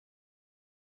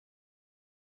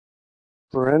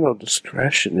Parental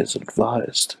discretion is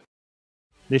advised.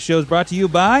 This show is brought to you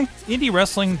by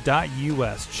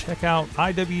IndieWrestling.us. Check out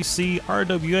IWC,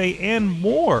 RWA, and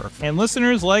more. And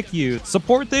listeners like you,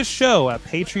 support this show at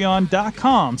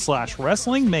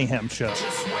Patreon.com/Wrestling Mayhem Show.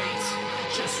 Just wait,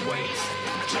 just wait,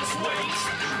 just wait,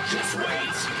 just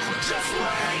wait, just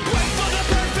wait. Wait for the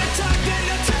perfect time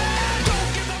then attack.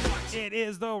 Don't give up what you... It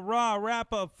is the Raw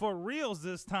Wrap Up for reals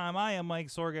this time. I am Mike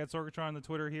Sorg at Sorgatron on the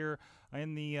Twitter here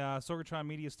in the Sorgatron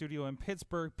Media Studio in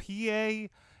Pittsburgh, PA.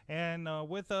 And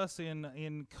with us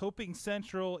in Coping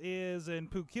Central is in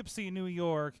Poughkeepsie, New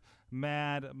York,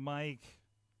 Mad Mike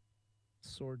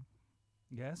Sorg.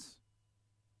 Yes?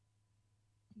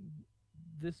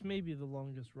 This may be the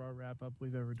longest Raw wrap-up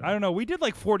we've ever done. I don't know. We did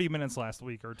like 40 minutes last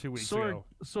week or 2 weeks ago.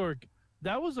 Sorg,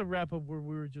 that was a wrap-up where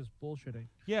we were just bullshitting.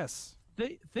 Yes.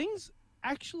 Things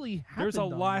actually happened. There's a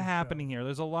on lot this happening show. here.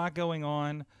 There's a lot going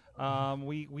on.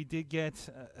 We did get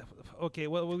okay.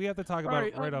 Well, we have to talk about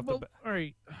it right off the bat. All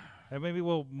right. And maybe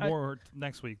we'll more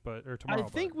next week, or tomorrow. I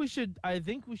think we should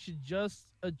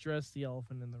just address the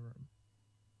elephant in the room.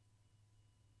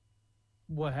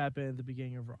 What happened at the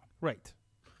beginning of Raw? Right.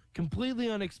 Completely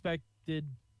unexpected.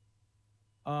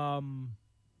 No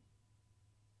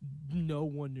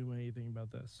one knew anything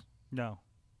about this. No.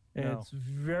 And No. it's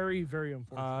very, very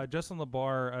unfortunate. Just on the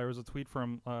bar, there was a tweet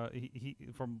from he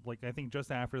from like I think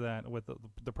just after that with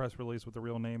the press release with the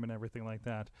real name and everything like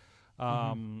that.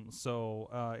 So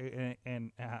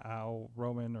and how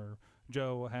Roman or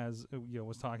Joe has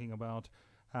was talking about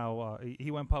how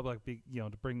he went public, to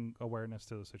bring awareness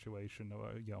to the situation of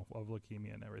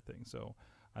leukemia and everything. So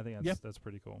I think that's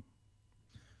pretty cool.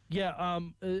 Yeah.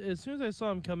 As soon as I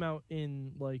saw him come out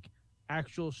in like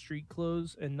actual street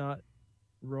clothes and not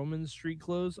Roman street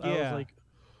clothes, I was like,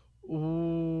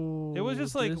 "Ooh!" It was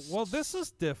just like, well, this is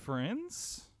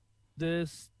different.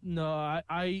 I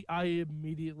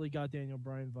immediately got Daniel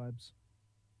Bryan vibes.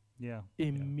 Yeah,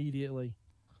 immediately.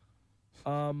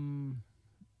 Boy.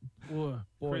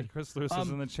 Chris Lewis is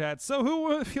in the chat. So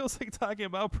who feels like talking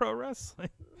about pro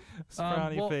wrestling?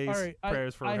 Frowny face. All right,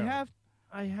 prayers for him.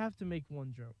 I have to make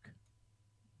one joke.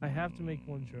 I have to make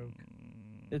one joke.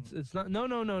 It's not. No.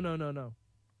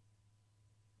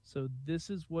 So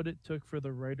this is what it took for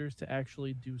the writers to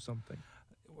actually do something.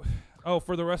 Oh,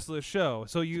 for the rest of the show.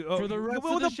 So for the rest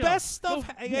of the show. Best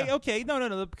stuff. Yeah. Okay,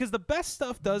 no, because the best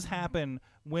stuff does happen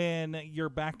when you're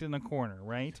backed in a corner,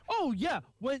 right? Oh yeah,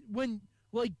 when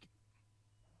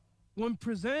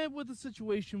presented with a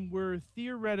situation where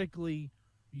theoretically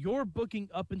your booking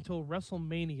up until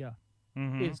WrestleMania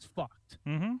is fucked.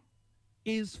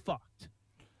 Is fucked.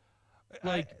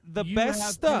 Like the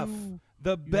best stuff.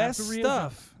 The best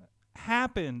stuff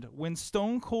happened when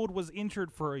Stone Cold was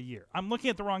injured for a year. I'm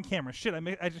looking at the wrong camera. Shit,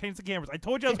 I changed the cameras. I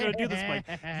told you I was going to do this, Mike.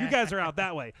 You guys are out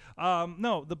that way.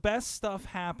 No, the best stuff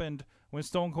happened when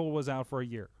Stone Cold was out for a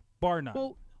year, bar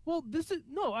none. Well, this is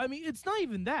no. I mean, it's not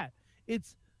even that.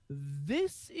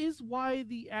 This is why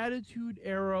the Attitude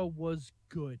Era was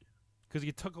good. Because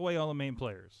you took away all the main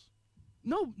players.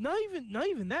 No, not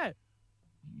even that.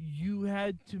 You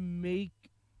had to make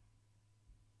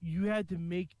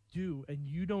do, and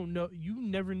you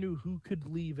never knew who could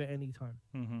leave at any time.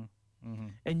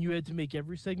 And you had to make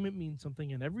every segment mean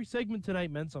something, and every segment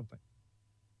tonight meant something.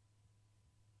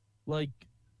 Like,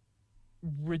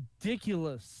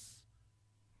 ridiculous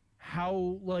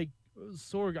how, like,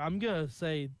 Sorg, I'm gonna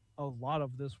say a lot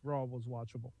of this Raw was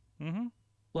watchable.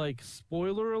 Like,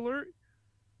 spoiler alert,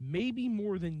 maybe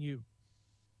more than you.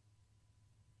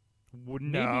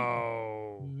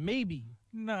 No. Maybe.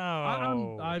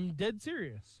 No. I'm dead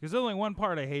serious. There's only one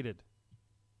part I hated.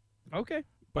 Okay.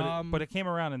 But it came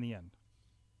around in the end.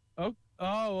 Oh,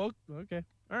 okay.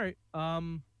 All right.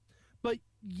 But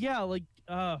yeah, like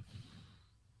of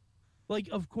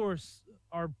course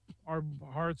our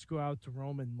hearts go out to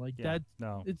Roman. Like that.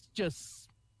 No. It's just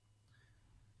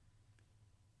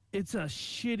it's a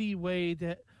shitty way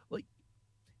that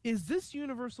is this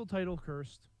Universal title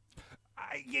cursed?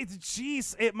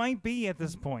 Jeez, it might be at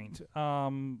this point.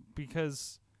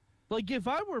 Because if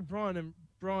I were Braun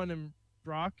and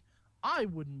Brock, I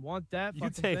wouldn't want that.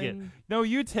 You take it. No,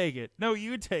 you take it. No,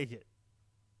 you take it.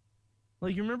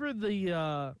 Like, you remember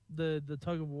the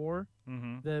tug of war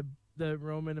that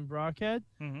Roman and Brock had?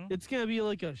 It's gonna be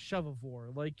like a shove of war.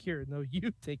 Like, here, no,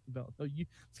 you take the belt. No, you.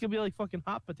 It's gonna be like fucking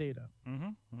hot potato.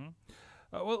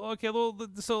 Well, okay. Well,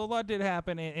 so a lot did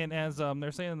happen, and as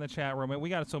they're saying in the chat room, we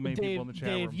got so many people in the chat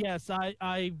room. Yes,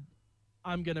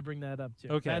 I'm gonna bring that up too.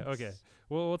 Okay, okay.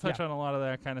 We'll touch on a lot of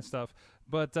that kind of stuff.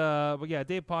 But yeah,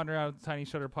 Dave Ponder out of the Tiny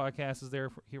Shutter Podcast is there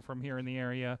from here in the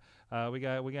area. We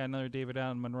got another David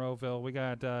out in Monroeville. We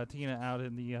got Tina out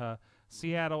in the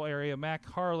Seattle area. Matt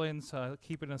Carlin's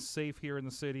keeping us safe here in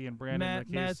the city, and Brandon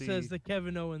Matt says that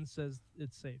Kevin Owens says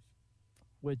it's safe,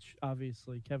 which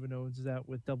obviously Kevin Owens is out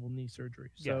with double knee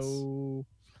surgery. So,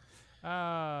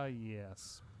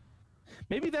 yes.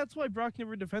 Maybe that's why Brock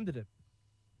never defended it.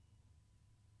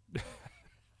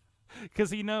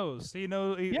 Because he knows.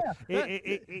 Yeah.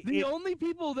 The only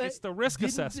people that it's the risk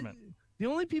assessment. The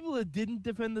only people that didn't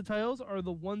defend the titles are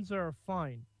the ones that are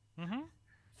fine. Mm-hmm.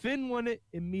 Finn won it,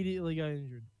 immediately got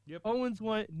injured. Yep. Owens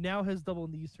won it, now has double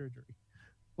knee surgery.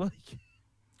 Like,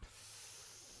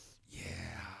 yeah.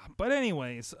 But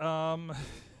anyways, but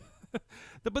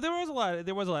there was a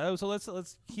lot. Oh, so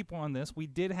let's keep on this. We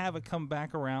did have it come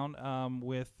back around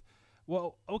with.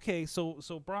 Well, okay, so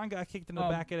Braun got kicked in the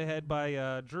back of the head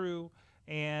by Drew,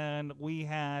 and we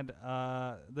had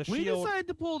the Shield. We decided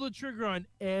to pull the trigger on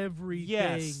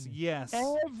everything. Yes.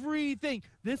 Everything.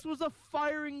 This was a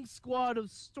firing squad of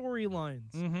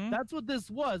storylines. Mm-hmm. That's what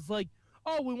this was. Like,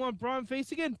 oh, we want Braun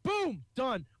face again? Boom,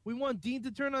 done. We want Dean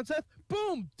to turn on Seth?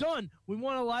 Boom, done. We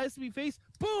want Elias to be face?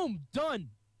 Boom, done.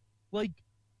 Like,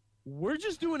 we're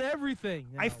just doing everything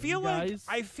now, I feel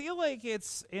like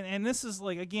it's and this is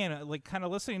like, again, like kind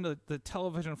of listening to the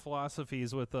television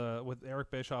philosophies with Eric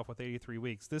Bischoff with 83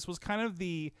 Weeks. This was kind of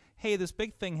the, hey, this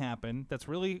big thing happened that's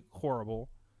really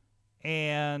horrible,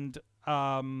 and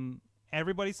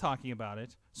everybody's talking about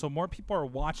it, so more people are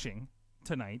watching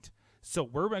tonight, so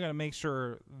we're going to make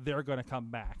sure they're going to come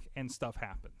back and stuff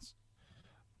happens.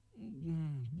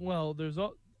 Well, there's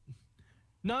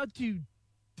not to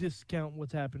discount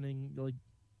what's happening. Like,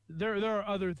 there are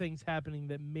other things happening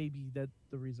that maybe that's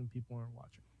the reason people aren't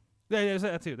watching. There's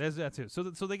that too. So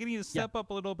they need to step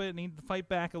up a little bit, need to fight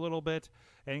back a little bit,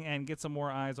 and get some more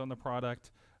eyes on the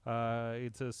product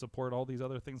to support all these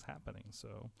other things happening.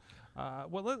 So,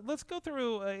 well, let's go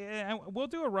through. We'll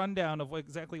do a rundown of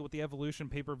exactly what the Evolution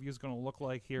pay-per-view is going to look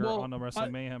like here on the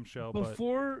Wrestling Mayhem show.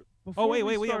 Before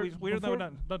we're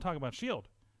not talking about Shield.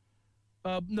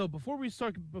 No, before we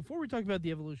talk about the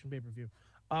Evolution pay-per-view,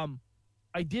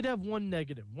 I did have one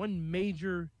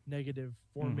major negative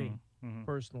for me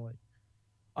personally.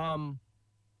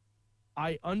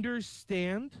 I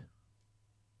understand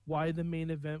why the main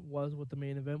event was what the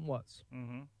main event was.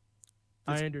 Mm-hmm.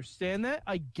 I understand that.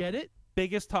 I get it.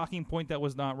 Biggest talking point that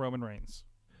was not Roman Reigns.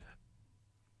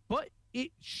 But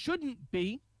it shouldn't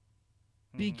be,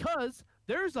 because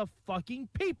there's a fucking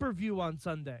pay-per-view on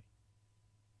Sunday.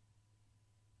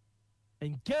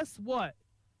 And guess what?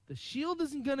 The Shield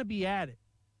isn't going to be at it.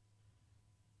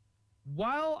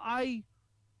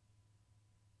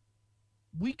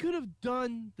 We could have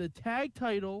done the tag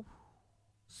title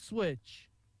switch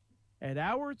at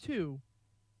hour 2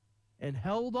 and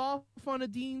held off on a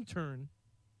Dean turn.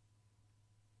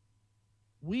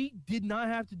 We did not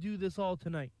have to do this all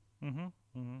tonight.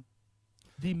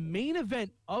 The main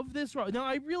event of this Raw. Now,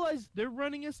 I realize they're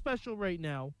running a special right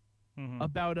now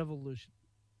about Evolution.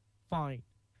 Fine.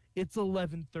 It's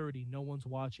 11:30. No one's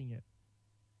watching it.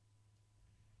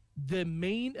 The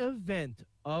main event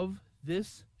of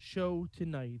this show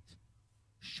tonight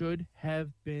should have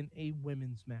been a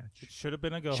women's match. It should have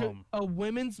been a go-home. A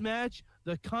women's match.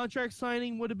 The contract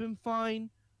signing would have been fine.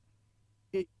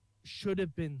 It should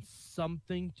have been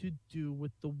something to do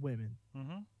with the women.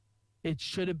 It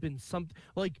should have been something.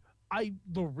 Like,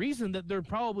 the reason that they're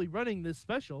probably running this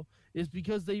special is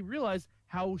because they realize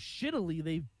how shittily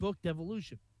they've booked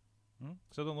Evolution.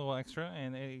 So a little extra,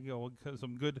 and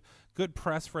some good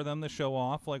press for them to show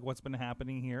off like what's been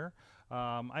happening here.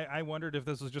 I wondered if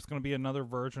this was just going to be another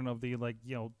version of the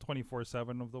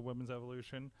 24/7 of the Women's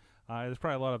Evolution. There's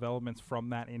probably a lot of elements from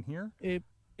that in here. It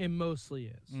mostly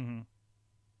is.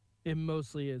 It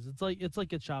mostly is. It's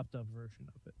like a chopped up version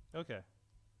of it. Okay.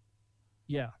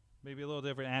 Yeah. Maybe a little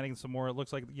different, adding some more. It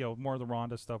looks like more of the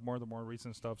Ronda stuff, more of the more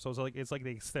recent stuff. So it's like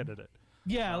they extended it.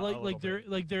 Yeah,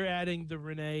 they're adding the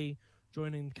Renee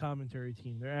joining the commentary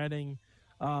team. They're adding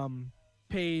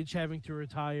Paige having to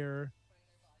retire.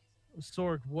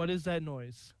 Sorg, what is that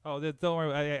noise? Oh, don't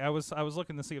worry. I was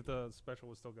looking to see if the special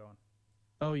was still going.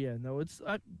 Oh yeah, no, it's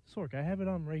Sorg. I have it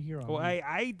on right here. On Well, mute.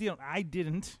 I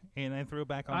didn't, and I threw it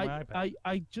back on my iPad.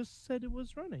 I just said it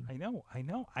was running. I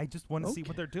know. I just want to see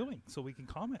what they're doing so we can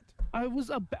comment. I'm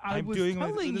doing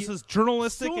telling this you, is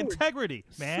journalistic Sorg, integrity,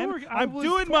 man. Sorg, I'm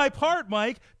doing my part,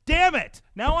 Mike. Damn it!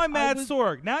 Now I'm mad,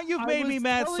 Sorg. Now you've made me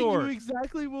mad, Sorg. Sorg. You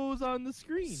exactly what was on the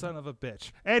screen. Son of a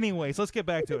bitch. Anyways, let's get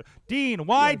back to it. Dean,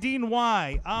 why? Yes. Dean,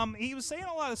 why? He was saying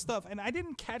a lot of stuff, and I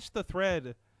didn't catch the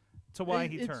thread to why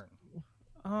he turned.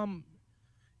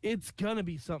 It's gonna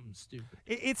be something stupid.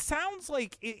 It sounds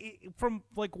like from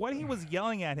like what he was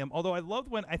yelling at him. Although I loved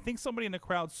when I think somebody in the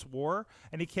crowd swore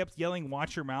and he kept yelling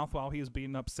 "Watch your mouth" while he was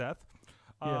beating up Seth.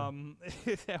 Yeah.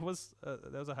 that was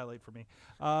a highlight for me.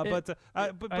 I But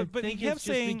he think kept it's just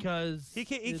saying because he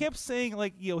kept saying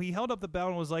like he held up the bell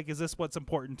and was like, "Is this what's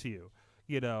important to you?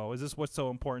 Is this what's so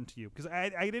important to you?" Because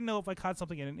I didn't know if I caught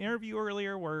something in an interview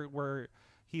earlier where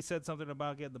he said something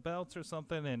about getting the belts or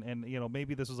something, and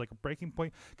maybe this was like a breaking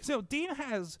point. Because Dean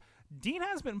has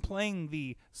been playing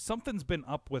the something's been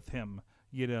up with him.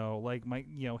 Like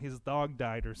his dog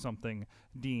died or something.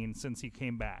 Dean, since he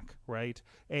came back, right?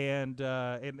 And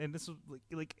this is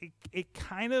like it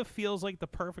kind of feels like the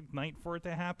perfect night for it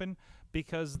to happen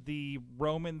because the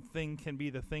Roman thing can be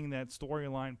the thing that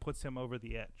storyline puts him over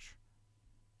the edge.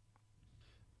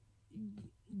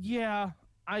 Yeah.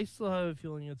 I still have a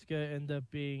feeling it's going to end up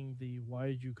being the "why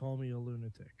did you call me a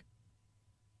lunatic?"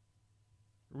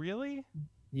 Really?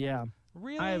 Yeah.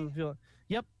 Really? I have a feeling.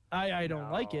 Yep. I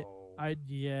don't like it.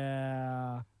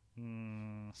 Yeah.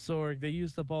 Sorg, they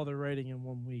used up all their writing in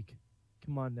 1 week.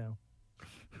 Come on now.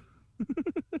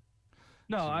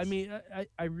 No, Jeez. I mean,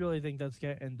 I really think that's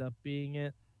going to end up being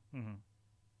it. Mm-hmm.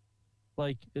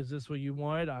 Like, is this what you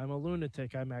wanted? I'm a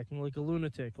lunatic. I'm acting like a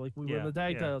lunatic. Like, we win the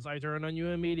tag titles. I turn on you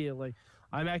immediately.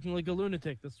 I'm acting like a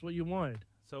lunatic. This is what you wanted.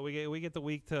 So we get the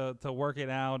week to work it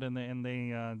out, and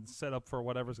they set up for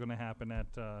whatever's going to happen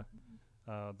at the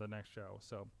next show.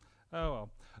 So, oh well.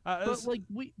 But like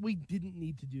we didn't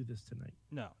need to do this tonight.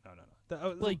 No.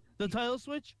 Like the title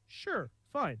switch, sure,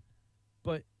 fine,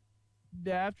 but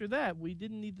after that we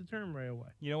didn't need the term right away.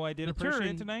 You know what I did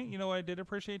appreciate tonight? You know what I did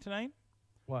appreciate tonight?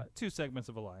 What? 2 segments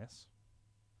of Elias.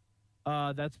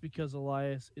 That's because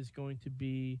Elias is going to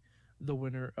be the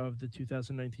winner of the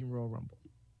 2019 Royal Rumble.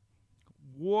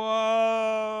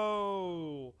 Whoa!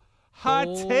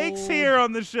 Hot takes here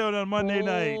on the show on Monday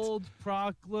night. Bold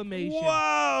proclamation.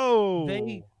 Whoa!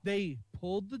 They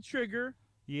pulled the trigger.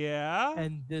 Yeah.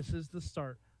 And this is the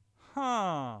start.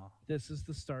 Huh. This is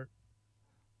the start.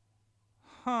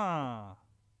 Huh.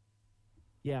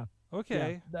 Yeah.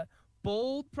 Okay. Yeah. That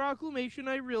bold proclamation.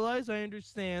 I realize. I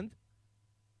understand.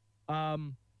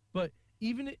 But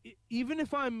even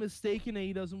if I'm mistaken and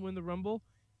he doesn't win the Rumble,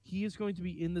 he is going to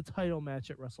be in the title match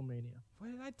at WrestleMania.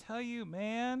 What did I tell you,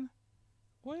 man?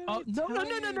 What did I No. tell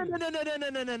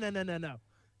you?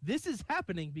 This is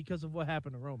happening because of what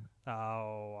happened to Roman. Oh,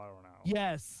 I don't know.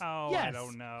 Yes. Oh, yes. I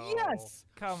don't know. Yes.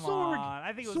 Come Sorg, on.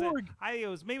 I think it was. Sorg. I think it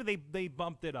was maybe they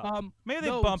bumped it up. Maybe they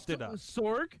no, bumped it up.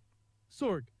 Sorg.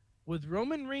 With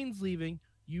Roman Reigns leaving,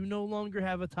 you no longer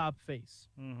have a top face.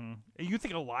 Mm-hmm. You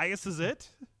think Elias is it?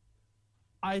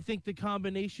 I think the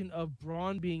combination of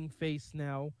Braun being face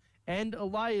now and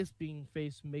Elias being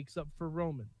face makes up for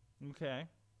Roman. Okay.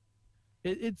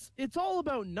 It's all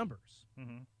about numbers.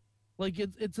 Mm-hmm. Like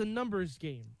it's a numbers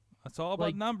game. It's all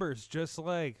about numbers, just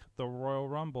like the Royal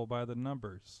Rumble by the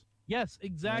numbers. Yes,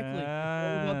 exactly. Yes. It's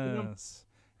all about the numbers.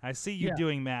 I see you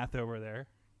doing math over there.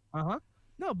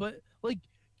 No, but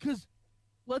because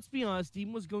let's be honest,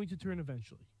 Dean was going to turn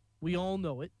eventually. We all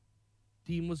know it.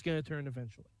 Dean was going to turn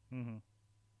eventually. Mm-hmm.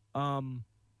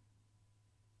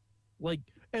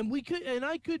 And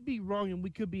I could be wrong, and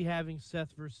we could be having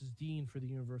Seth versus Dean for the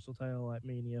Universal title at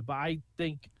Mania, but I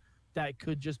think that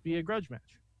could just be a grudge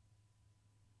match,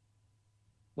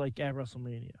 like at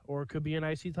WrestleMania, or it could be an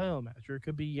IC title match, or it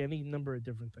could be any number of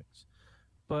different things.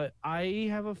 But I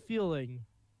have a feeling,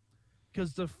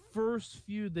 because the first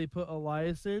feud they put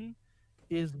Elias in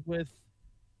is with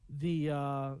the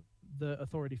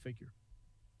authority figure.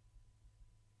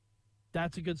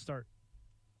 That's a good start.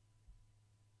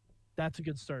 That's a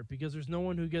good start because there's no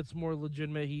one who gets more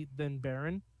legitimate heat than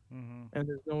Baron, and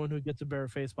there's no one who gets a better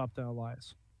face pop than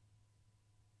Elias.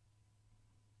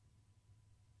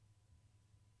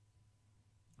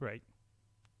 Right.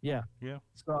 Yeah. Yeah.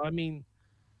 So I mean,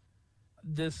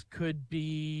 this could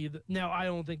be. Now I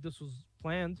don't think this was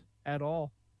planned at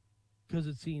all, because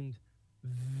it seemed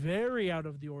very out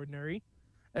of the ordinary,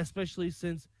 especially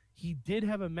since he did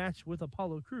have a match with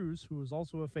Apollo Crews, who was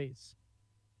also a face.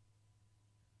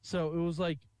 So it was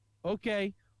like,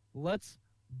 okay, let's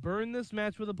burn this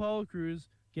match with Apollo Crews,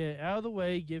 get it out of the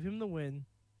way, give him the win,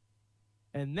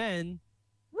 and then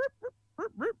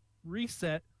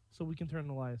reset so we can turn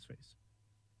Elias face.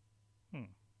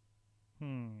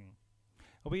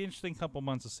 It'll be an interesting couple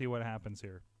months to see what happens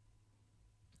here.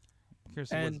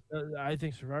 And I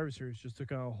think Survivor Series just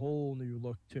took on a whole new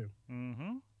look too.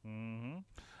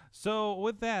 So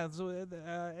with that,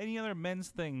 any other men's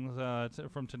things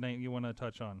from tonight you want to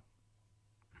touch on?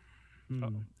 I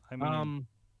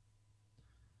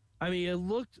mean, it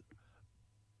looked.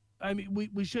 I mean,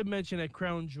 we should mention at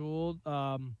Crown Jewel,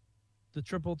 the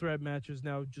triple threat match is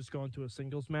now just gone to a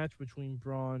singles match between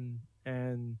Braun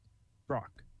and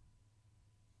Brock.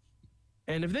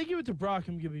 And if they give it to Brock,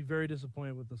 I'm gonna be very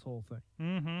disappointed with this whole thing.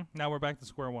 Now we're back to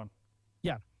square one.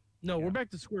 Yeah. No, we're back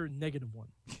to square -1.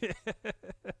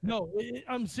 No,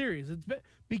 I'm serious.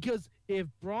 Because if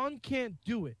Braun can't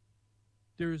do it,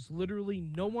 there's literally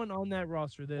no one on that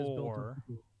roster that is built to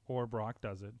do it. Or Brock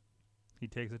does it. He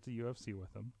takes it to UFC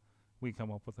with him. We come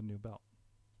up with a new belt.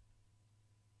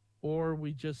 Or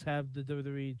we just have the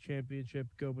WWE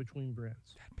Championship go between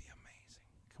brands. That'd be amazing.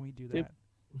 Can we do that?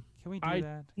 Can we do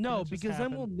that? No, because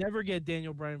then we'll never get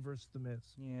Daniel Bryan versus The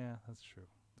Miz. Yeah, that's true.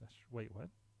 Wait, what?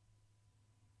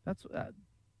 That's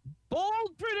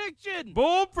bold prediction.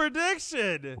 Bold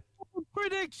prediction. Bold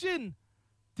prediction.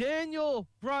 Daniel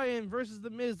Bryan versus The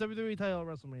Miz WWE title at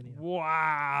WrestleMania.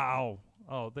 Wow.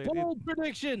 Oh, bold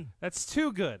prediction. That's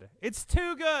too good. It's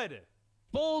too good.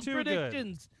 Bold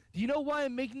predictions. Do you know why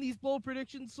I'm making these bold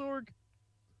predictions, Sorg?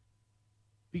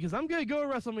 Because I'm going to go to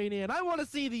WrestleMania and I want to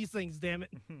see these things, damn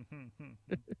it.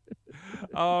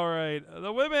 All right.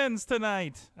 The women's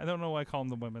tonight. I don't know why I call them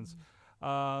the women's.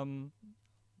 My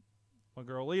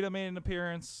girl Lita made an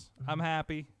appearance. I'm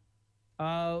happy.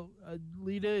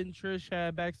 Lita and Trish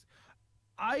had backs.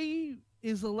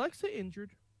 Is Alexa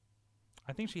injured?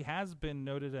 I think she has been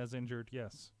noted as injured,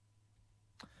 yes.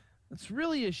 It's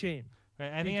really a shame.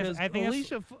 I think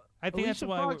Alicia that's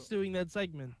why Fox doing that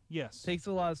segment. Yes, takes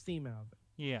a lot of steam out of it.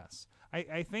 Yes,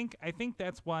 I think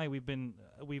that's why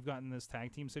we've gotten this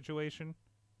tag team situation.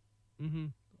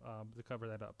 To cover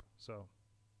that up. So,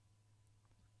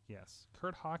 yes,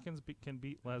 Kurt Hawkins can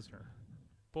beat Lesnar.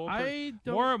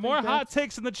 More hot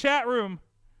takes in the chat room.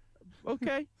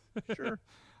 Okay, sure.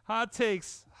 Hot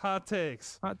takes.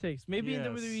 Maybe in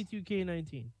WWE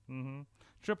 2K19.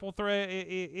 Triple threat.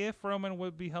 If Roman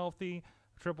would be healthy,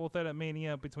 triple threat at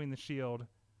Mania between the Shield.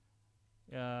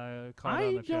 I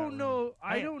don't know.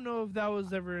 I don't know if that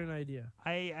was ever an idea.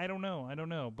 I don't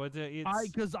know. But it's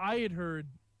because I had heard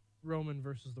Roman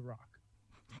versus The Rock.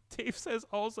 Dave says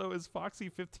also, is Foxy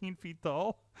 15 feet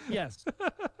tall? Yes.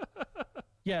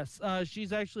 Yes.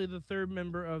 She's actually the third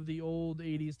member of the old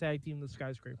 80s tag team, the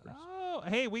Skyscrapers. Oh,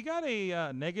 hey, we got a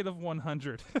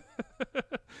 -100.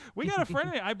 We got a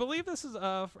friend. I believe this is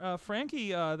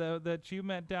Frankie that you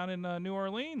met down in New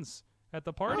Orleans at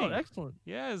the party. Oh, excellent.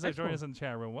 Yeah, joining us in the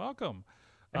chat room. Welcome.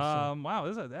 Wow,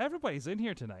 everybody's in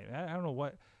here tonight. I don't know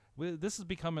what. This is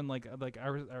becoming like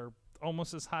our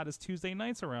almost as hot as Tuesday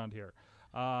nights around here.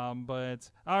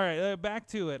 But all right, back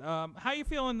to it. How you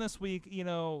feeling this week? You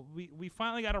know, we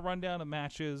finally got a rundown of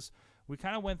matches. We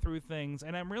kind of went through things,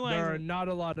 and I'm realizing there are not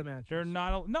a lot of matches. There are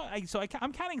not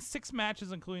I'm counting 6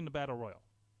 matches, including the Battle Royal.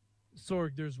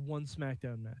 Sorg, there's one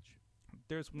SmackDown match.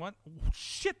 There's one.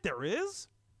 Shit, there is.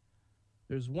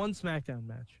 There's one SmackDown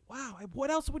match. Wow, what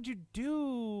else would you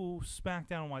do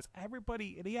SmackDown wise?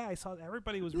 Everybody, yeah, I saw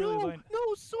everybody was really like.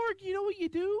 No, Sorg, you know what you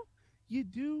do? You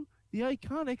do the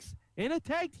Iconics in a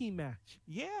tag team match.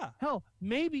 Yeah. Hell,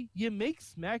 maybe you make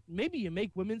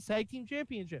women's tag team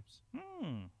championships.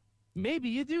 Maybe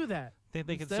you do that. Think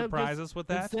they could surprise us with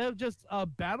that? Instead of just a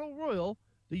battle royal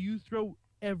that you throw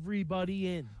everybody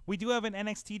in. We do have an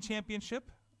NXT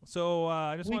championship. So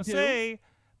I just want to say,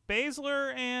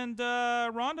 Baszler and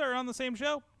Ronda are on the same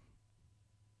show.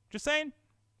 Just saying.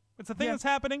 It's a thing that's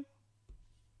happening.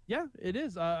 Yeah, it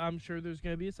is. I'm sure there's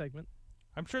going to be a segment.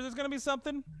 I'm sure there's going to be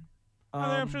something.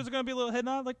 I'm sure there's going to be a little head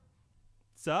nod like,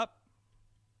 what's up?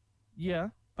 Yeah.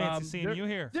 Fancy seeing you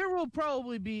here. There will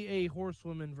probably be a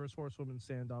horsewoman versus horsewoman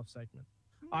standoff segment.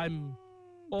 I'm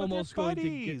almost going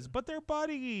to but they're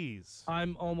buddies.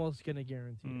 I'm almost going to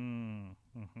guarantee it.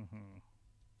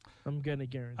 I'm going to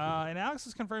guarantee And Alex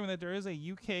is confirming that there is a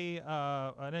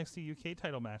NXT UK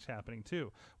title match happening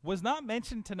too. Was not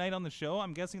mentioned tonight on the show.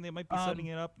 I'm guessing they might be setting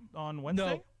it up on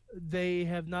Wednesday. No, they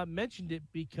have not mentioned it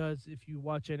because if you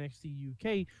watch NXT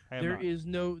UK, there is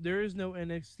no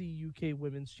NXT UK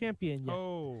Women's Champion yet.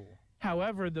 Oh.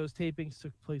 However, those tapings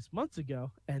took place months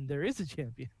ago, and there is a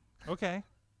champion. Okay.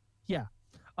 Yeah.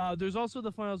 There's also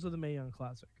the finals of the Mae Young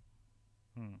Classic,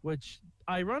 which,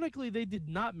 ironically, they did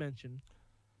not mention.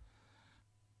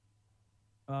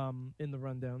 in the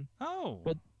rundown. Oh.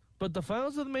 But the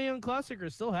finals of the Mae Young Classic are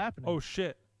still happening. Oh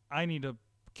shit! I need to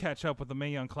catch up with the Mae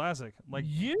Young Classic, like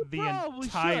You the probably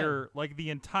entire, like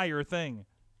the entire thing.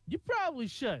 You probably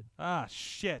should. Ah,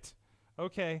 shit.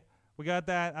 Okay, we got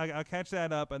that. I'll catch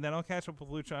that up, and then I'll catch up with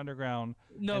Lucha Underground.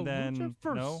 No, and then, Lucha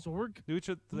first, no, Sorg.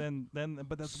 Lucha,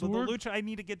 but that's the Sorg. Lucha I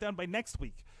need to get done by next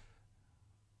week.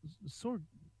 Sorg,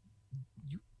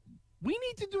 we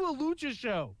need to do a Lucha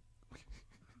show.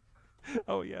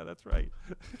 Oh yeah, that's right.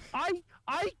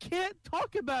 I can't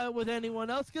talk about it with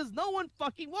anyone else because no one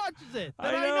fucking watches it.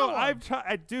 I that know. I I'm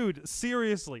trying, dude.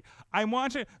 Seriously, I'm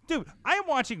watching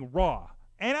Raw,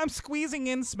 and I'm squeezing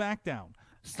in SmackDown.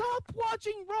 Stop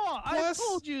watching Raw. I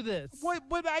told you this. What?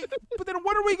 But then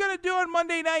what are we gonna do on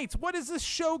Monday nights? What is this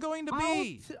show going to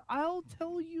be? I'll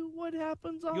tell you what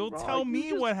happens on You'll Raw. tell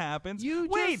me what happens.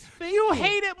 Wait, just fake you it.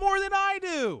 hate it more than I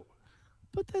do.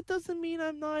 But that doesn't mean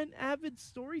I'm not an avid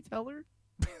storyteller.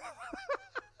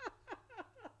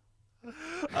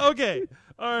 Okay.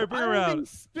 All right, bring her I'm out. a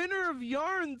spinner of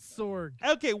yarns, Sorg.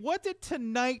 Okay, what did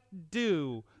tonight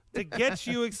do to get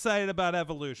you excited about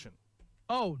Evolution?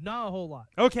 Oh, not a whole lot.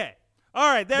 Okay. All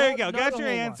right, there you go. Not Got a your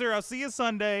whole answer. I'll see you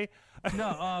Sunday.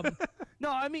 No, no.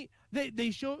 I mean,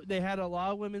 they had a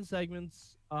lot of women's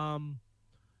segments,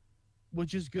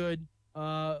 which is good.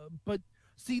 But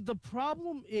see, the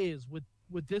problem is with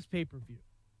this pay-per-view.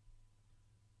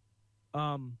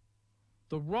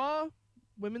 The Raw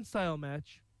women's style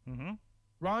match. Mm-hmm.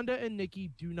 Ronda and Nikki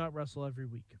do not wrestle every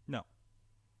week. No.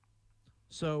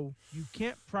 So you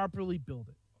can't properly build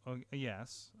it.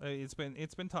 Yes, it's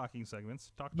been talking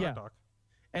segments. Talk.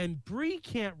 And Brie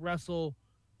can't wrestle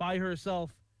by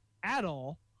herself at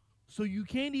all. So you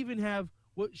can't even have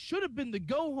what should have been the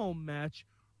go-home match,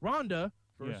 Ronda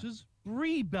versus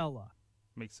Brie Bella.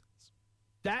 Makes sense.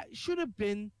 That should have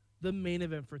been the main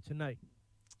event for tonight.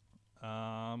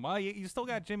 Well, you still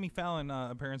got Jimmy Fallon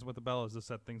appearance with the Bellas to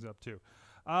set things up too.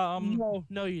 No,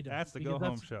 you don't. That's the because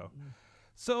go-home show.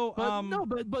 So,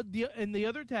 but the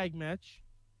other tag match,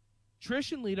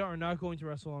 Trish and Lita are not going to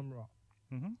wrestle on Raw.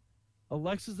 Mm-hmm.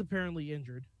 Alexa's apparently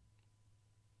injured.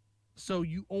 So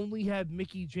you only have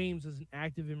Mickie James as an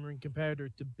active in-ring competitor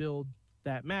to build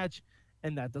that match,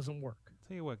 and that doesn't work.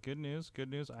 Tell you what, good news.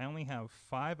 I only have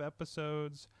 5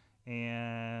 episodes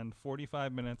and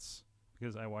 45 minutes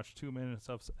because I watched 2 minutes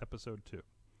of episode 2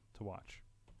 to watch.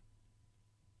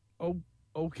 Oh,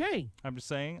 okay. I'm just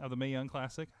saying, of the Mae Young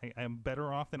Classic, I am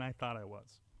better off than I thought I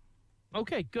was.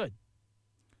 Okay, good.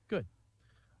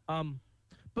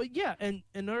 But yeah, and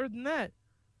other than that,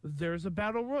 there's a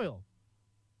battle royal,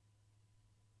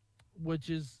 which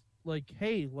is like,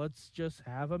 hey, let's just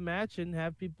have a match and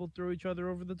have people throw each other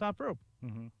over the top rope.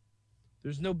 Mm-hmm.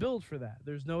 There's no build for that.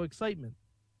 There's no excitement.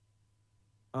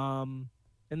 And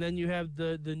then you have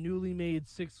the newly made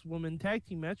 6-woman tag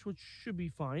team match, which should be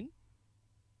fine.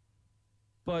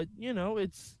 But, you know,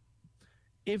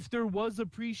 if there was a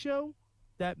pre-show,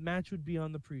 that match would be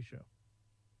on the pre-show.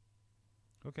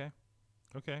 Okay.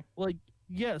 Like,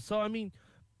 yeah, so I mean,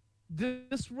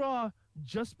 this Raw,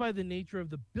 just by the nature of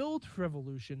the build for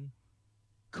Evolution,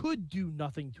 could do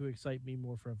nothing to excite me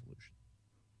more for Evolution.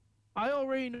 I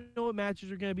already know what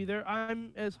matches are going to be there.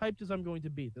 I'm as hyped as I'm going to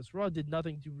be. This Raw did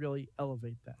nothing to really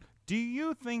elevate that. Do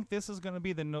you think this is going to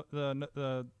be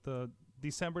the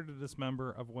December to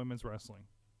Dismember of women's wrestling?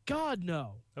 God,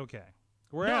 no. Okay.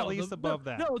 We're at least above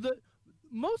that. No,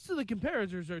 most of the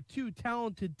competitors are too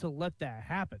talented to let that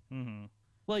happen. Mm-hmm.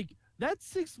 Like, that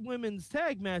 6 women's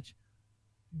tag match,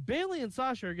 Bayley and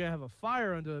Sasha are going to have a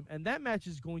fire under them, and that match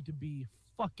is going to be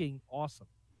fucking awesome.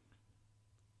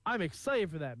 I'm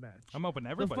excited for that match. I'm hoping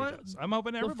everybody does. I'm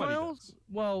hoping everybody does.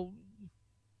 Well,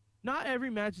 not every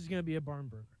match is going to be a barn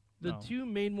burner. The 2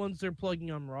 main ones they're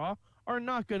plugging on Raw are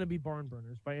not going to be barn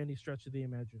burners by any stretch of the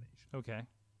imagination. Okay.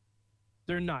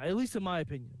 They're not, at least in my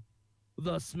opinion.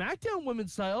 The SmackDown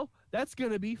women's style, that's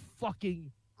going to be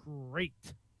fucking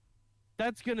great.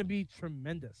 That's going to be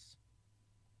tremendous.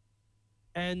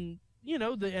 And, you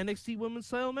know, the NXT women's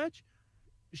style match,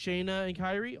 Shayna and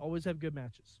Kyrie always have good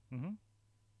matches. Mm-hmm.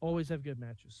 Always have good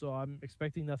matches. So I'm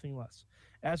expecting nothing less.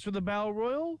 As for the Battle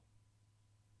Royal,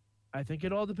 I think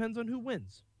it all depends on who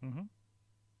wins. Mm-hmm.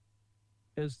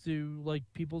 As to, like,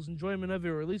 people's enjoyment of it,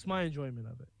 or at least my enjoyment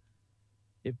of it.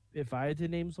 If I had to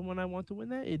name someone I want to win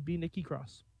that, it'd be Nikki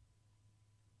Cross.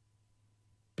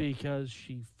 Because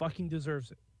she fucking deserves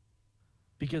it.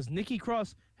 Because Nikki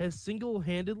Cross has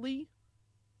single-handedly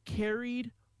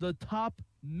carried the top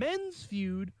men's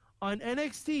feud on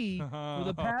NXT for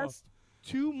the past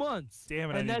 2 months.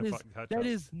 Damn it, and I need to fucking catch up. That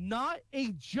is not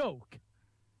a joke.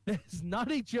 That is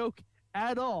not a joke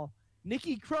at all.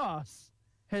 Nikki Cross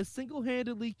has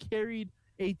single-handedly carried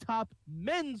a top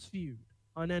men's feud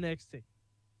on NXT.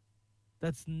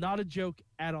 That's not a joke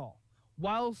at all.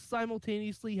 While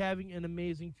simultaneously having an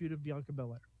amazing feud of Bianca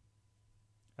Belair.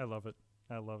 I love it.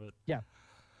 I love it. Yeah.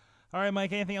 All right,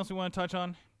 Mike, anything else we want to touch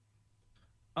on?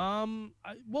 How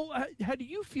do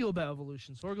you feel about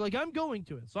Evolution, Sorg? Like, I'm going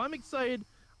to it, so I'm excited.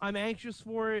 I'm anxious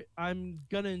for it. I'm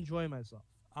going to enjoy myself.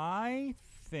 I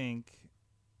think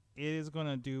it is going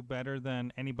to do better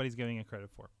than anybody's giving it credit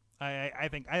for. I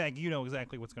think you know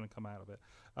exactly what's going to come out of it.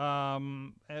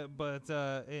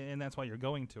 And that's why you're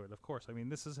going to it, of course. I mean,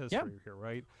 this is history here,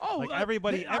 right? Oh, like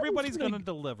everybody's going to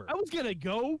deliver. I was going to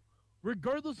go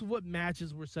regardless of what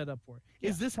matches were set up for.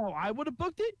 Yeah. Is this how I would have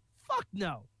booked it? Fuck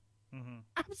no. Mm-hmm.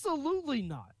 Absolutely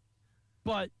not.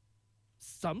 But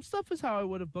some stuff is how I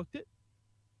would have booked it.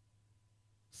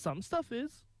 Some stuff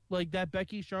is. Like that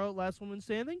Becky Charlotte last woman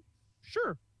standing.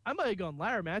 Sure, I might have gone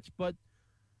ladder match, but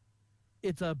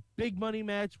it's a big money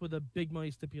match with a big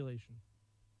money stipulation.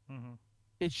 Mm-hmm.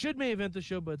 It should main event the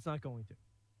show, but it's not going to.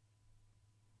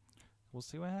 We'll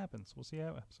see what happens.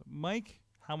 Mike,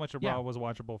 how much of Raw was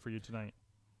watchable for you tonight?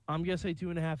 I'm going to say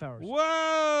 2.5 hours.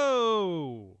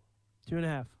 Whoa!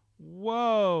 2.5.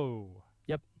 Whoa!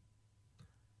 Yep.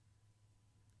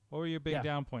 What were your big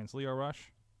down points? Leo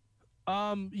Rush?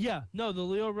 Yeah. No, the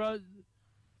Leo Rush,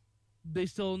 they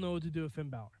still know what to do with Finn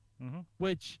Balor. Mm-hmm.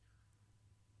 Which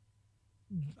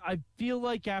I feel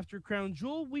like after Crown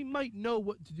Jewel, we might know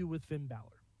what to do with Finn Balor.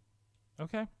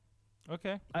 Okay.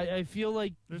 I feel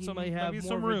like he might have more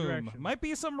some of a room. direction. Might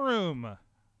be some room.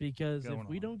 Because if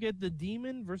we don't get the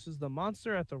Demon versus the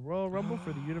Monster at the Royal Rumble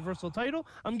for the Universal title,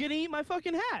 I'm going to eat my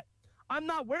fucking hat. I'm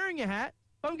not wearing a hat.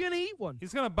 I'm going to eat one.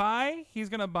 He's going to buy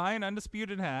an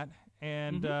undisputed and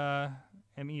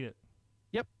eat it.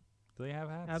 Yep. Do they have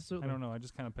hats? Absolutely. I don't know. I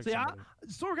just kind of picked somebody.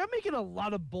 Sorg, I'm making a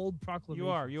lot of bold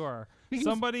proclamations. You are. Because,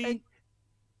 Somebody.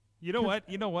 You know what?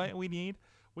 We need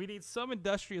some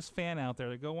industrious fan out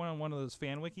there to go on one of those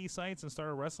fan wiki sites and start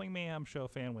a Wrestling Mayhem show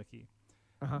fan wiki.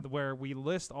 Where we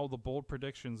list all the bold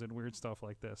predictions and weird stuff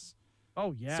like this.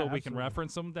 Oh yeah, so we can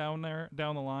reference them down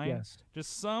the line. Yes.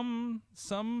 Just some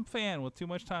fan with too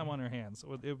much time on their hands. It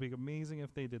would be amazing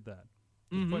if they did that.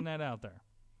 Just putting that out there.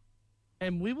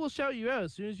 And we will shout you out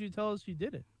as soon as you tell us you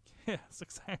did it. Yes,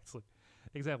 exactly.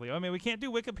 I mean, we can't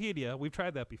do Wikipedia. We've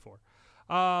tried that before.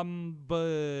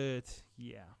 But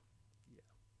yeah.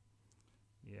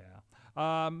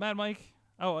 Mad Mike.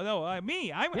 Oh no,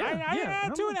 me. I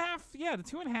had 2.5. Yeah, the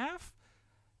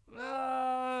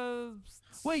 2.5.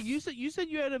 Wait, you said you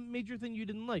had a major thing you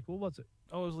didn't like. What was it?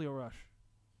 Oh, it was Leo Rush.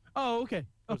 Oh, okay.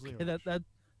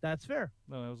 That's fair.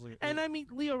 No, it was Leo. And I mean,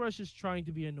 Leo Rush is trying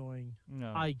to be annoying.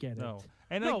 No, I get it.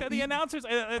 And like the announcers,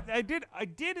 I did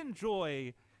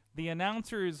enjoy the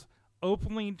announcers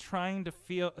openly trying to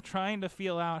feel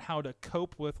out how to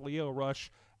cope with Leo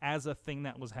Rush as a thing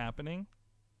that was happening.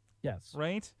 Yes.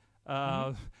 Right.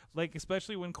 Like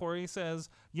especially when Corey says,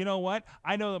 "You know what?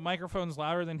 I know the microphone's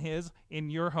louder than his in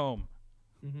your home."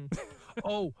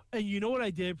 Oh, and you know what I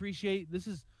did appreciate? This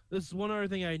is one other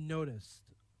thing I noticed.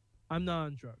 I'm not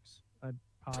on drugs. I'm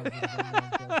positive I'm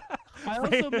not on drugs. I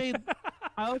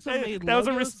also made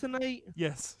Legos tonight.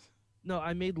 Yes. No,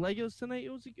 I made Legos tonight. It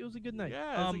was a good night.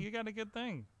 Yeah, you got a good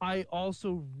thing. I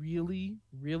also really,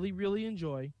 really, really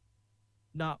enjoy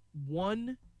not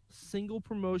one single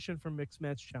promotion from Mixed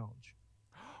Match Challenge.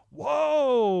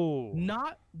 Whoa!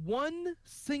 Not one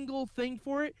single thing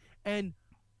for it, and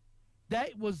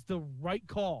that was the right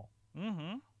call.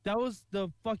 Mm-hmm. That was the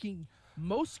fucking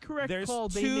most correct call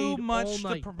they There's made too much all to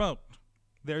night. promote.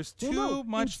 There's too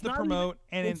much to promote,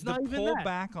 and to pull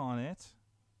back on it.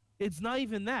 It's not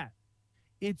even that.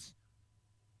 It's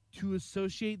to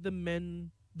associate the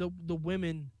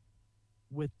women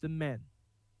with the men.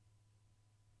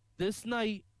 This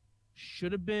night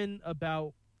should have been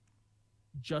about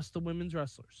just the women's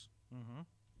wrestlers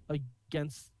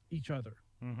against each other.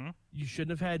 You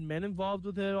shouldn't have had men involved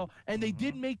with it at all. And they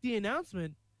did make the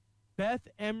announcement. Beth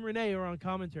and Renee are on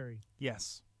commentary.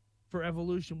 Yes. For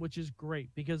Evolution, which is great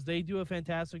because they do a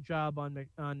fantastic job on Mae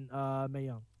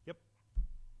Young. Yep.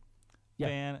 Yeah.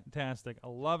 Fantastic. I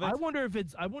love it. I wonder if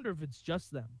it's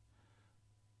just them.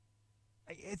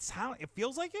 It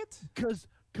feels like it.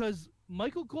 Because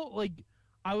Michael Cole, like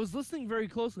I was listening very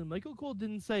closely. Michael Cole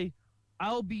didn't say,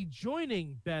 "I'll be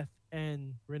joining Beth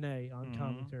and Renee on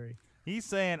commentary." He's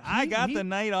saying, "I got the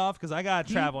night off because I got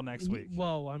to travel next week."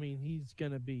 Well, I mean, he's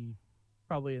gonna be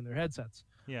probably in their headsets.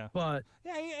 Yeah. But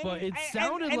it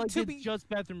sounded like it's just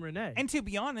Beth and Renee. And to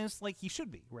be honest, like he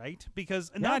should be, right?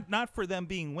 Because not for them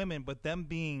being women, but them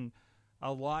being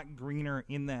a lot greener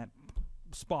in that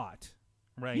spot,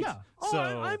 right? Yeah. So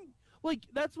I'm like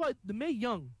that's why the Mae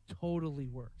Young totally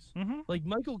works. Like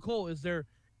Michael Cole is there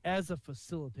as a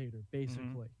facilitator,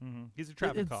 basically. He's a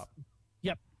traffic cop.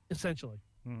 Yep, essentially.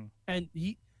 And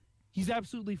he's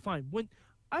absolutely fine. When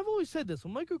I've always said this,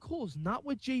 when Michael Cole is not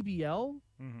with JBL,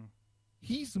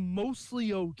 he's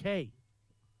mostly okay.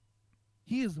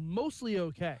 He is mostly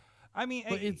okay. I mean,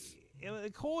 but it's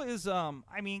Cole is I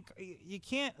mean, you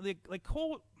can't like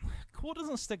Cole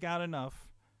doesn't stick out enough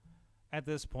at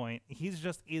this point. He's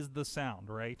just is the sound,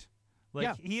 right?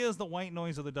 Like he is the white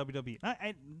noise of the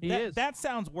WWE. That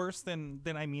sounds worse than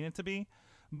I mean it to be,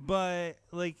 but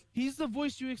like he's the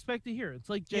voice you expect to hear. It's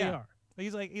like JR. Yeah.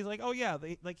 He's like oh yeah,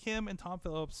 like him and Tom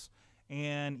Phillips,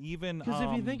 and even because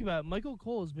if you think about it, Michael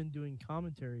Cole has been doing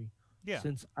commentary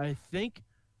since I think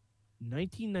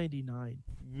 1999.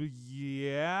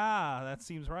 Yeah, that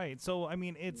seems right. So I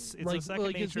mean, it's like, a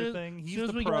second nature thing. He's as soon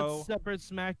as the we pro. got separate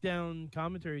SmackDown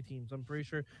commentary teams, I'm pretty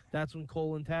sure that's when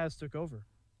Cole and Taz took over.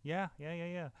 Yeah.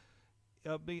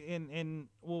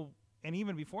 And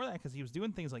even before that, because he was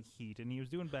doing things like Heat, and he was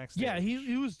doing backstage. Yeah,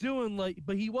 he was doing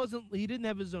but he wasn't. He didn't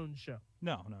have his own show.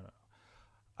 No.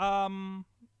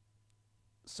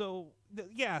 So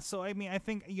I mean, I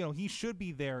think he should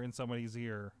be there in somebody's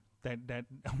ear that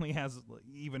only has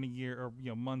even a year or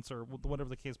months or whatever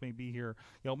the case may be here.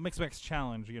 Mixed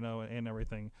challenge, and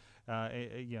everything.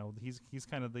 He's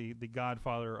kind of the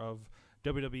godfather of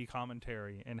WWE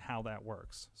commentary and how that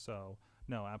works. So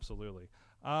no, absolutely.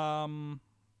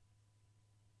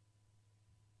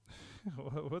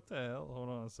 What the hell? Hold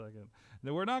on a second.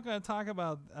 Now, we're not going to talk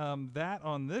about that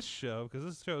on this show because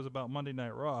this show is about Monday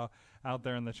Night Raw out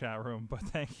there in the chat room. But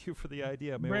thank you for the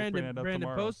idea. Maybe we'll bring it up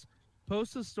tomorrow.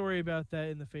 Post a story about that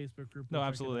in the Facebook group. No,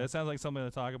 absolutely. That sounds like something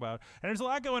to talk about. And there's a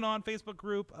lot going on. Facebook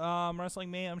group,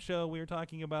 Wrestling Mayhem Show. We were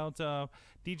talking about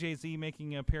DJ Z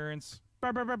making an appearance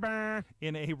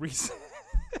in a recent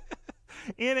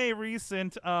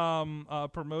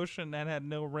promotion that had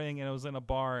no ring, and it was in a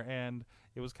bar, and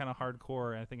it was kind of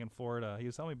hardcore, I think in Florida. He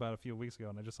was telling me about it a few weeks ago,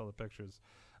 and I just saw the pictures.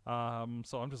 So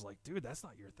I'm just like, dude, that's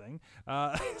not your thing.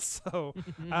 Also,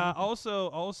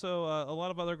 a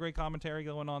lot of other great commentary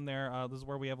going on there. This is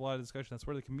where we have a lot of discussion. That's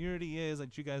where the community is.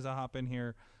 That you guys hop in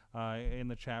here in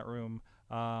the chat room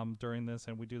during this,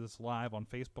 and we do this live on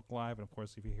Facebook Live, and of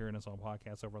course, if you're hearing us on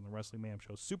podcasts over on the Wrestling Mayhem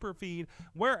Show super feed,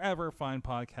 wherever fine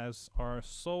podcasts are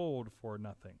sold for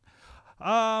nothing.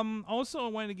 Also, I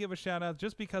wanted to give a shout out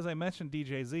just because I mentioned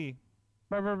DJ Z.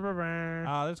 There's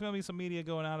going to be some media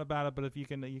going out about it, but if you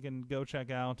can go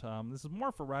check out. This is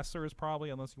more for wrestlers probably,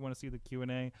 unless you want to see the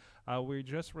Q&A. We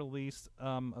just released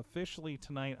officially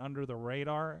tonight Under the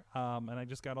Radar, and I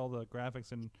just got all the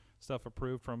graphics and stuff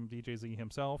approved from DJ Z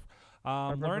himself.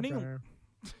 Learning.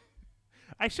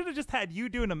 I should have just had you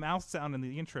doing a mouse sound in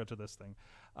the intro to this thing.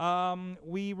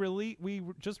 We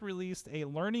just released a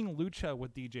Learning Lucha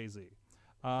with DJ Z.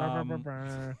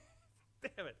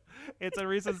 Damn it. It's a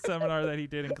recent seminar that he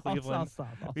did in Cleveland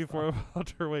before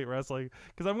welterweight wrestling.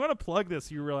 Because I'm going to plug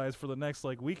this, you realize, for the next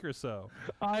week or so.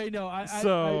 I know. I have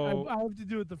to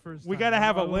do it the first time. We got to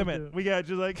have a limit. We got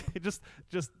to just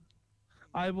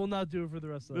I will not do it for the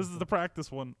rest of this. This is the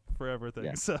practice one for everything.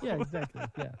 Yeah, so. Yeah, exactly.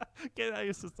 Yeah. Get it out of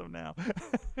your system now.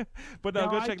 But no,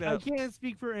 go check that out. I can't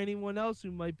speak for anyone else who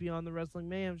might be on the Wrestling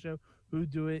Mayhem Show who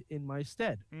do it in my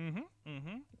stead.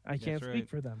 I can't speak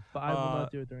for them, but I will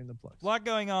not do it during the plugs. A lot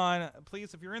going on.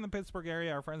 Please, if you're in the Pittsburgh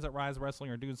area, our friends at Rise Wrestling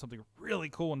are doing something really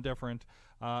cool and different.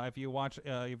 If you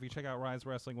check out Rise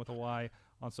Wrestling with a Y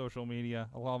on social media,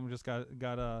 a lot of them just got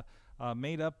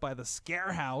made up by the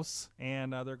Scare House,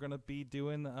 and they're going to be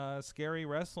doing scary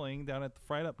wrestling down at the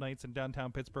Fright Up Nights in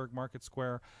downtown Pittsburgh Market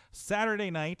Square Saturday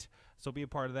night. So be a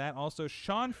part of that. Also,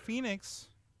 Sean Phoenix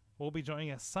will be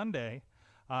joining us Sunday.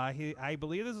 I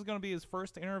believe this is going to be his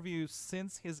first interview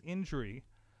since his injury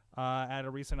at a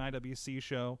recent IWC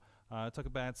show. Took a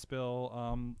bad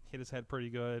spill, hit his head pretty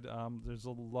good. There's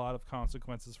a lot of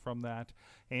consequences from that,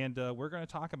 and we're going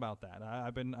to talk about that.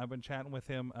 I've been chatting with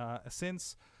him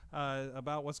since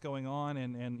about what's going on,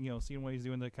 and seeing what he's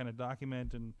doing to kind of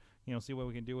document and see what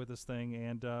we can do with this thing.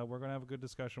 And we're going to have a good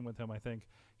discussion with him, I think,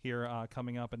 here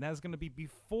coming up, and that's going to be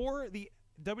before the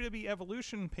WWE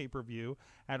Evolution pay-per-view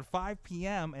at 5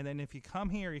 p.m. And then if you come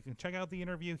here, you can check out the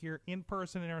interview here in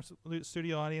person in our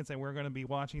studio audience, and we're going to be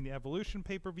watching the Evolution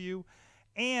pay-per-view,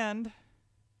 and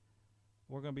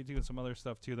we're going to be doing some other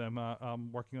stuff to them,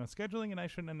 working on scheduling, and I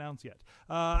shouldn't announce yet.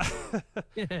 Also,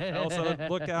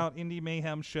 look out, Indie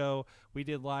Mayhem Show. We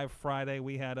did live Friday.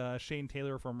 We had Shane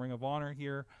Taylor from Ring of Honor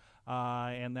here.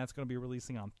 and that's going to be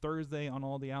releasing on Thursday on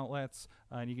all the outlets.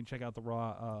 And you can check out the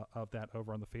Raw of that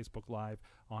over on the Facebook Live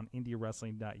on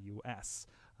indiewrestling.us.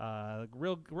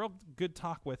 Real good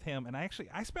talk with him, and I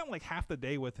spent like half the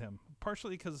day with him,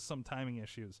 partially because of some timing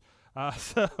issues.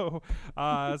 So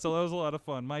that was a lot of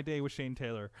fun. My day with Shane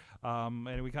Taylor,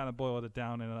 and we kind of boiled it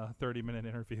down in a 30-minute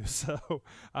interview. So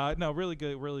no, really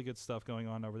good stuff going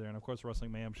on over there. And of course,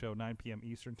 Wrestling Mayhem Show, 9 p.m.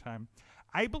 Eastern Time.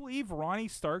 I believe Ronnie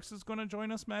Starks is going to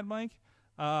join us, Mad Mike.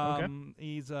 Okay.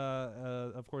 He's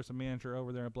of course a manager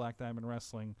over there at Black Diamond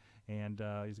Wrestling, and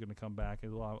he's going to come back. I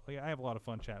have a lot of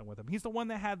fun chatting with him. He's the one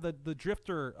that had the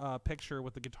Drifter picture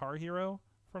with the Guitar Hero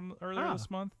from earlier this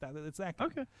month. It's that guy.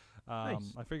 Okay.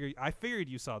 Nice. I figured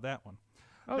you saw that one.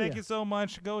 Oh, Thank you so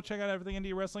much. Go check out everything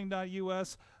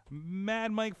indiewrestling.us.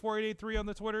 Mad Mike 4883 on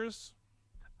the Twitters.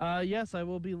 Yes, I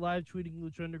will be live tweeting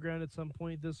Lucha Underground at some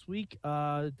point this week.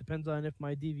 It depends on if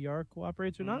my DVR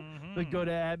cooperates or not. But go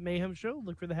to @Mayhem Show,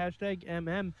 look for the hashtag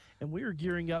MM, and we are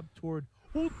gearing up toward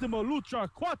Ultima Lucha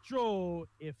Cuatro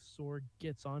if Sorg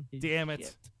gets on his shit.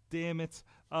 Damn it.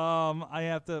 I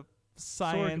have to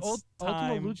science Sorg,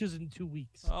 time. Ultima Lucha's in 2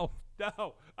 weeks. Oh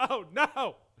no.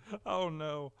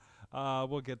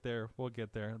 We'll get there.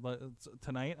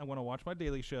 Tonight, I'm going to watch my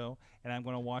daily show, and I'm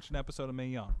going to watch an episode of Mae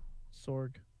Young.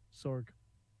 Sorg,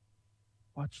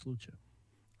 watch Lucha.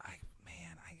 I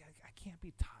can't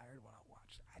be tired when I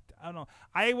watch. I don't know.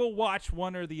 I will watch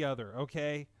one or the other.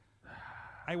 Okay.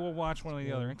 I will watch one or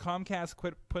the other. And Comcast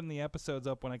quit putting the episodes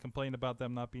up when I complained about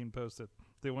them not being posted.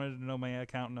 They wanted to know my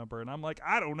account number, and I'm like,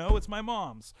 I don't know. It's my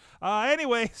mom's.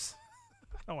 Anyways,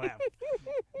 I don't have it.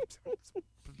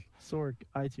 Sorg,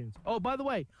 iTunes. Oh, by the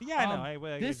way, yeah,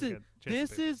 this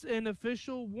is an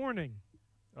official warning.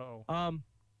 Oh.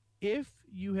 If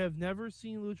you have never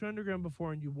seen Lucha Underground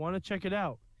before and you want to check it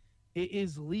out, it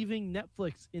is leaving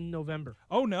Netflix in November.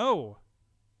 Oh no.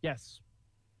 Yes.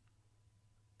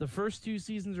 The first 2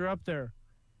 seasons are up there.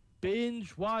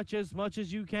 Binge watch as much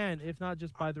as you can, if not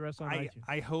just buy the rest on iTunes.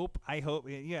 I hope,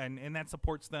 yeah, and that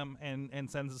supports them and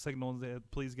sends a signal that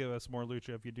please give us more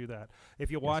Lucha if you do that.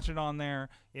 If you watch it on there,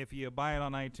 if you buy it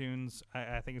on iTunes,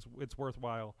 I think it's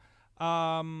worthwhile.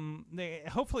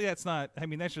 Hopefully that's not. I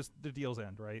mean, that's just the deal's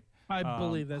end, right? I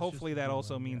believe that's. Hopefully that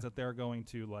also means that they're going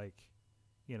to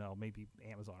maybe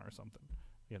Amazon or something,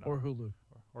 or Hulu,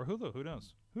 or Hulu. Who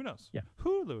knows? Yeah,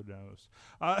 Hulu knows.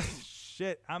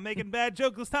 Shit, I'm making bad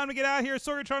jokes. It's time to get out of here.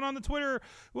 Sorgatron on the Twitter.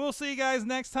 We'll see you guys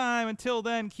next time. Until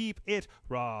then, keep it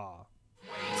raw.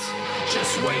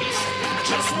 Just wait. Wait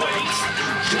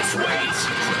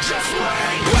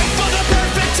for the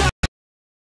perfect time.